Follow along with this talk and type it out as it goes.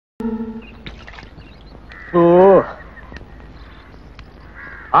ஓ,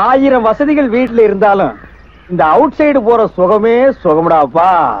 1000 வசதிகள் வீட்டுல இருந்தாலும் இந்த அவுட் சைடு போற சுகமே சுகம்டாப்பா.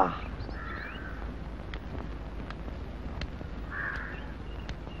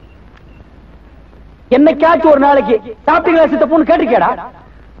 என்னைக்காச்சும் ஒரு நாளைக்கு சாப்பிட்டீங்களா சித்தப்புன்னு கேட்டிருக்கேடா?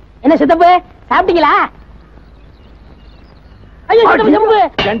 என்ன சித்தப்பு சாப்பிட்டீங்களா? ஐயோ சித்தப்பு,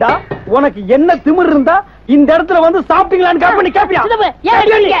 ஏண்டா உனக்கு என்ன திமிரு இருந்தா இந்த இடத்துல வந்து சாப்பிட்டீங்களான்னு கேப் பண்ணி கேப்பியா? சித்தப்பு ஏன்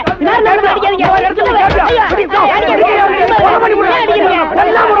அடிக்கிறீங்க? நான் அடிக்காதீங்க.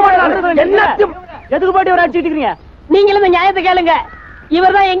 எதுக்கு பாட்டி ஒரு அடிச்சிட்டு இருக்கீங்க? நீங்களும் இந்த நியாயத்தை கேளுங்க.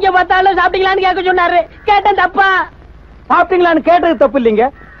 இவர்தான் எங்க பார்த்தாலும் சாப்பிட்டீங்களான்னு கேட்க சொன்னாரு. கேட்டேன் தப்பா? சாப்பிட்டீங்களான்னு கேட்டது தப்பு இல்லைங்க.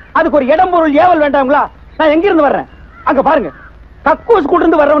 அதுக்கு ஒரு இடம் பொருள் ஏவல் வேண்டாங்களா? நான் எங்க இருந்து வர்றேன் அங்க பாருங்க. கக்கூஸ் கூட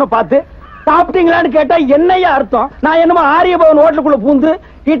இருந்து வர்றவனை பார்த்து சாப்பிட்டீங்களான்னு கேட்டா என்னையா அர்த்தம்? நான் என்னமோ ஆரியபவன் ஹோட்டலுக்குள்ள பூந்து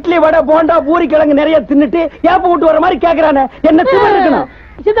இட்லி வடை போண்டா பூரி கிழங்கு நிறைய தின்னுட்டு ஏப்ப விட்டு வர மாதிரி கேக்குறானே, என்ன திமிரு இருக்கணும்?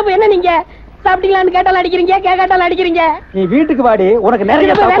 சித்தப்பு என்ன நீங்க சாப்பிட்டீங்களான்னு கேட்டாலும் அடிக்கிறீங்க, கேட்காட்டாலும் அடிக்கிறீங்க. நீ வீட்டுக்கு வாடி, உனக்கு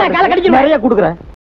நிறைய கொடுக்குறேன்.